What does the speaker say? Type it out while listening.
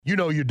you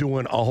know you're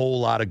doing a whole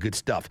lot of good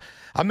stuff.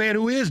 A man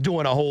who is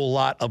doing a whole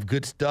lot of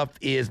good stuff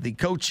is the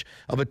coach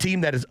of a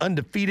team that is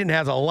undefeated and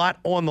has a lot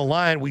on the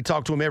line. We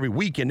talk to him every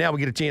week, and now we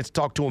get a chance to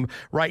talk to him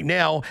right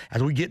now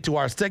as we get to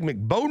our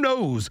segment, Bo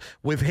Knows,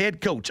 with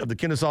head coach of the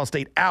Kennesaw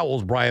State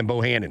Owls, Brian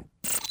Bohannon.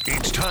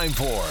 It's time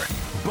for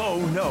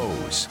Bo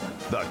Knows,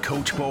 the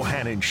Coach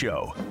Bohannon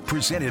Show,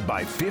 presented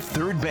by Fifth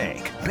Third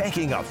Bank,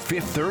 banking a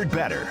Fifth Third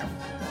better.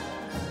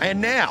 And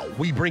now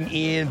we bring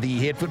in the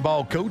head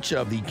football coach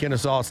of the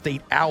Kennesaw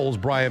State Owls,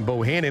 Brian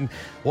Bohannon.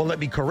 Well, let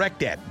me correct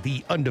that.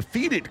 The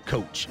undefeated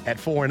coach at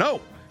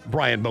 4-0,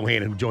 Brian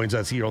Bohannon, who joins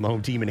us here on the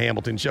Home Team in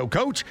Hamilton show.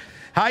 Coach,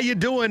 how you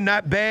doing?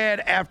 Not bad.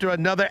 After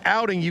another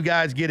outing, you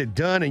guys get it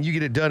done, and you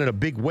get it done in a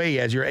big way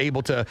as you're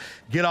able to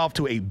get off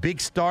to a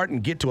big start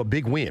and get to a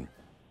big win.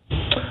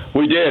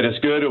 We did. It's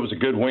good. It was a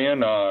good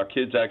win. Our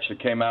kids actually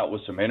came out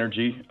with some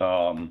energy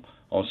on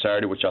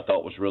Saturday, which I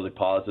thought was really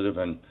positive.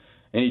 And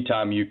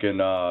anytime you keep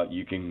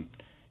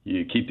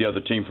the other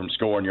team from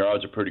scoring, your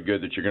odds are pretty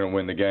good that you're going to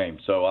win the game.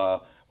 So I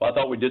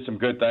thought we did some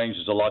good things.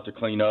 There's a lot to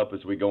clean up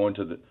as we go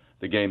into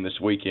the game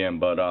this weekend,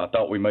 but I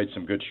thought we made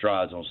some good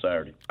strides on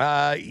Saturday.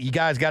 You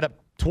guys got up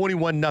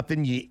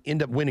 21-0. You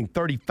end up winning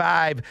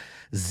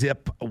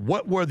 35-zip.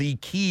 What were the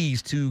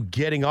keys to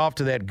getting off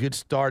to that good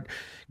start,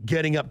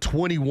 getting up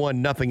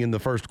 21-0 in the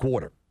first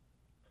quarter?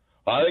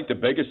 I think the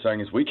biggest thing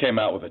is we came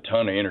out with a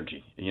ton of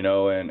energy,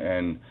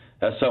 and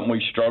that's something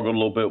we struggled a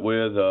little bit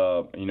with,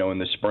 in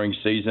the spring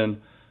season.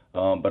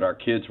 But our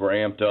kids were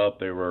amped up.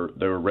 They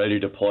were ready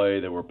to play.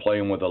 They were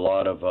playing with a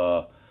lot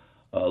of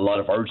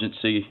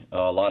urgency,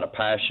 a lot of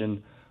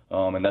passion.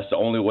 And that's the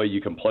only way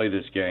you can play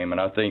this game.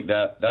 And I think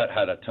that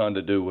had a ton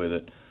to do with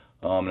it.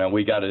 Now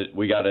we got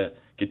to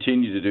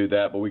continue to do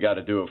that, but we got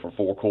to do it for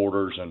 4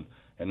 quarters and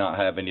not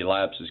have any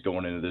lapses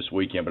going into this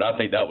weekend. But I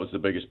think that was the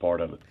biggest part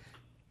of it.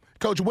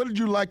 Coach, what did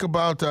you like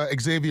about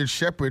Xavier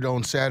Shepard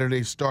on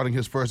Saturday starting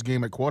his first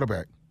game at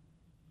quarterback?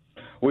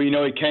 Well, he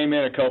came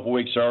in a couple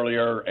weeks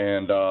earlier,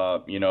 and,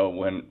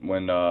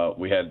 when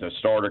we had the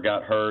starter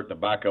got hurt, the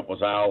backup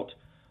was out,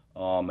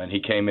 and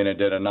he came in and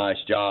did a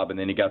nice job, and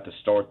then he got to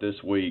start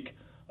this week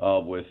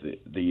with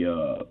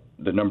the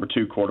number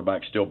 2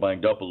 quarterback still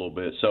banged up a little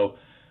bit. So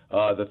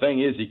the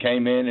thing is, he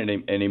came in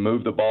and he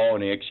moved the ball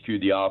and he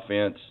executed the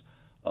offense,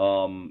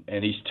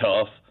 and he's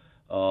tough.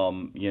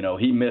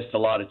 He missed a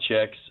lot of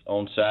checks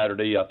on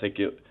Saturday. I think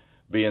it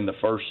being the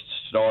first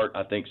start,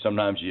 I think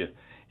sometimes you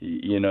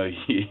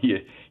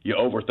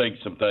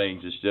overthink some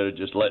things instead of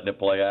just letting it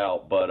play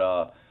out. But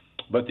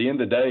at the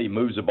end of the day, he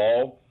moves the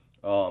ball.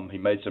 He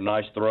made some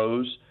nice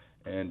throws,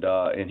 and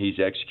he's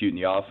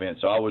executing the offense.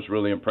 So I was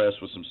really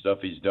impressed with some stuff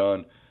he's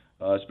done,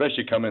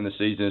 especially coming in the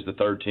season as the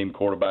third-team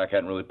quarterback.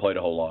 Hadn't really played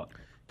a whole lot.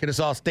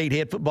 Kennesaw State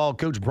head football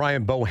coach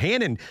Brian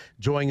Bohannon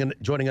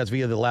joining us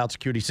via the Loud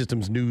Security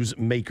Systems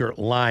Newsmaker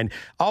line.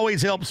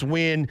 Always helps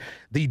when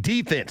the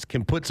defense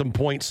can put some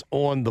points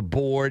on the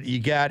board.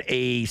 You got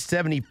a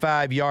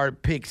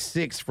 75-yard pick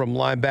 6 from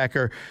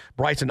linebacker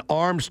Bryson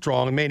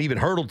Armstrong. And man, even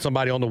hurdled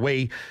somebody on the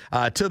way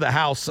to the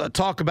house.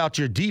 Talk about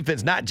your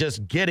defense, not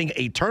just getting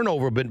a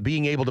turnover, but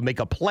being able to make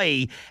a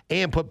play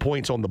and put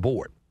points on the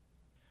board.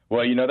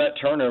 Well, that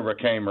turnover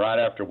came right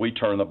after we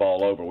turned the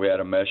ball over. We had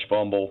a mesh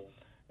fumble.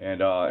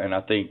 And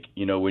I think,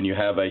 when you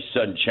have a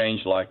sudden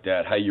change like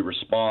that, how you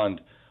respond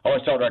 – I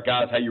always tell our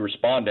guys how you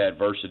respond to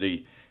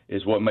adversity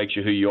is what makes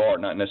you who you are,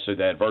 not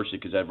necessarily the adversity,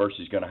 because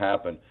adversity is going to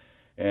happen.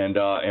 And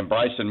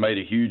Bryson made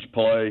a huge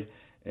play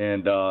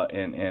and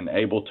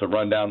able to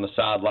run down the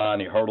sideline.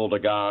 He hurdled a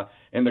guy.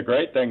 And the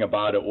great thing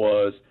about it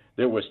was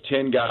there was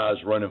 10 guys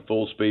running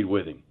full speed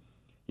with him,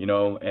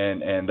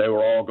 and they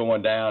were all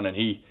going down, and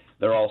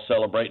they're all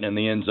celebrating in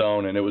the end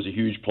zone, and it was a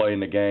huge play in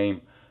the game.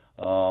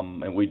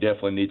 And we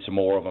definitely need some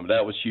more of them.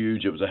 That was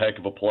huge. It was a heck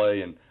of a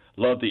play, and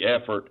love the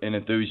effort and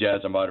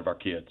enthusiasm out of our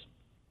kids.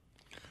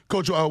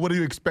 Coach, what are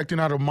you expecting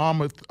out of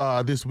Monmouth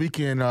this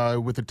weekend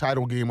with the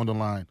title game on the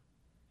line?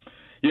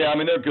 Yeah,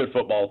 they're a good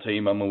football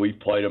team. We've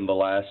played them the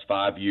last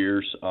 5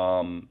 years.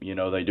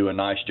 They do a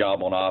nice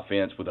job on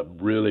offense with a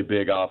really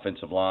big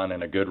offensive line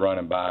and a good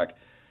running back.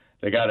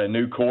 They got a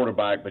new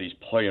quarterback, but he's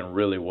playing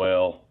really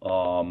well.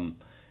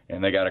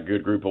 And they got a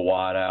good group of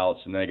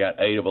wideouts, and they got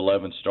 8 of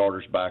 11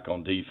 starters back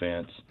on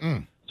defense.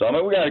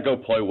 So, we got to go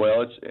play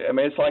well.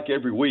 It's like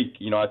every week,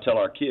 I tell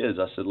our kids,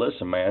 I said,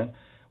 listen, man,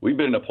 we've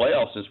been in the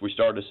playoffs since we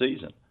started the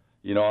season.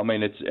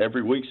 It's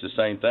every week's the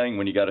same thing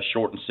when you got a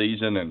shortened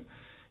season and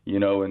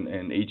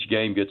each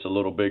game gets a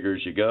little bigger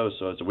as you go.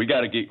 So we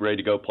got to get ready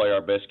to go play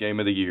our best game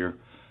of the year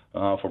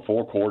for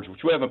 4 quarters,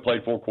 which we haven't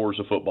played 4 quarters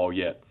of football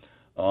yet.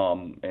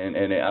 And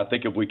I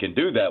think if we can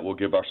do that, we'll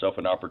give ourselves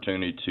an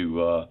opportunity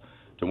to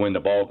win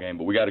the ball game.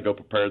 But we got to go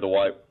prepare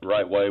the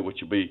right way,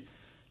 which will be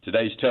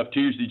today's Tough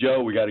Tuesday,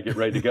 Joe. We got to get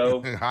ready to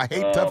go. I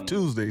hate Tough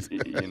Tuesdays.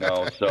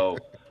 So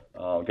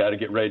got to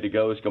get ready to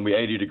go. It's going to be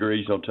 80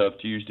 degrees on Tough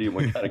Tuesday, and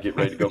we got to get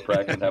ready to go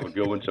practice and have a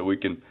good one so we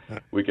can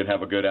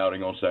have a good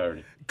outing on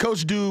Saturday.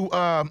 Coach,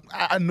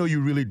 I know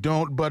you really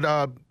don't, but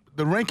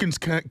the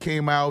rankings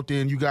came out,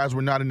 and you guys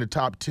were not in the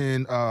top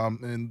 10,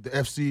 and the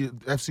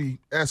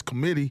FCS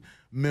committee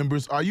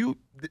members. Are you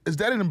Is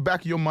that in the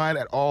back of your mind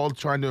at all,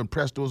 trying to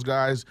impress those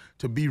guys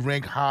to be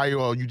ranked higher,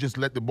 or you just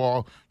let the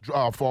ball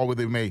fall where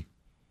they may?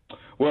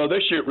 Well,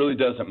 this year it really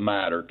doesn't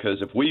matter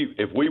because if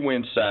we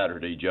win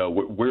Saturday, Joe,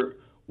 we're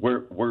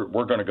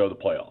going to go to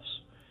the playoffs,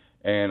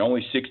 and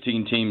only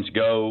 16 teams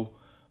go.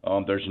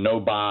 There's no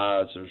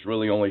buys. There's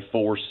really only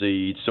 4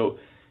 seeds, so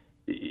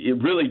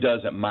it really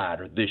doesn't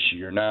matter this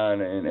year. Now,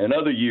 in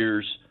other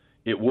years,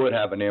 it would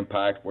have an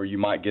impact where you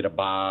might get a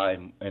bye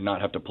and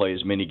not have to play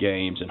as many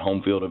games and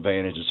home field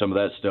advantage and some of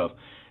that stuff.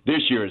 This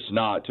year, it's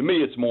not. To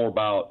me, it's more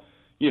about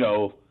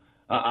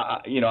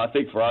I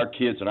think for our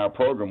kids and our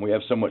program, we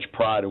have so much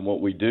pride in what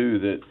we do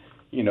that,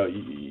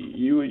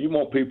 you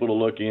want people to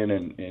look in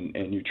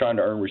and you're trying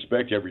to earn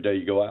respect every day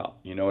you go out,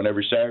 and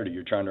every Saturday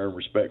you're trying to earn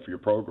respect for your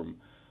program.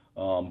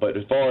 But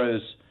as far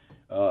as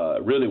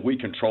really we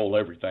control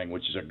everything,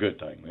 which is a good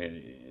thing.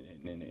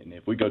 And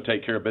if we go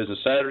take care of business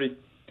Saturday,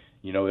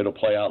 it'll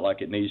play out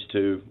like it needs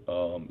to,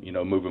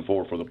 moving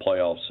forward for the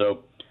playoffs.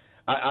 So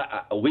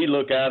we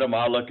look at them,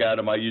 I look at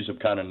them, I use them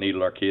kind of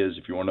needle our kids,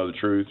 if you want to know the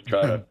truth,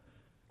 try to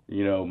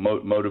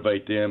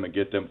motivate them and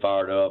get them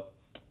fired up.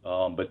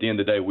 But at the end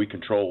of the day, we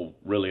control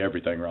really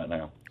everything right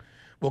now.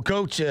 Well,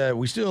 Coach,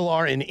 we still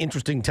are in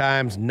interesting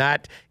times.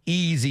 Not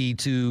easy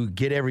to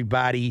get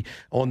everybody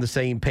on the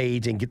same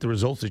page and get the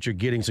results that you're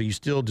getting, so you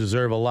still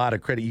deserve a lot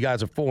of credit. You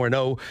guys are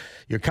 4-0.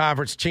 You're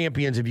conference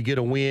champions if you get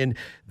a win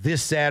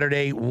this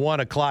Saturday, 1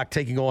 o'clock,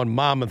 taking on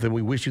Monmouth, and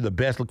we wish you the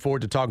best. Look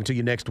forward to talking to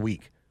you next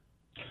week.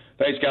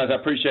 Thanks, guys. I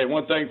appreciate it.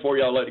 One thing before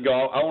y'all let it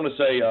go, I want to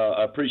say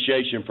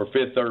appreciation for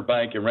Fifth Third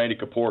Bank and Randy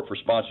Kaport for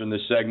sponsoring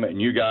this segment,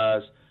 and you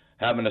guys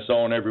having us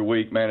on every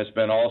week. Man, it's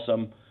been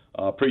awesome.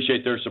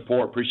 Appreciate their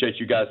support. Appreciate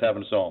you guys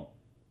having us on.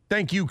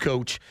 Thank you,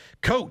 Coach.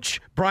 Coach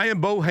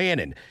Brian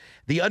Bohannon,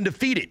 the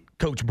undefeated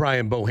Coach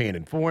Brian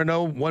Bohannon.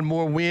 4-0, one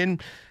more win,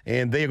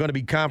 and they are going to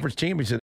be conference champions.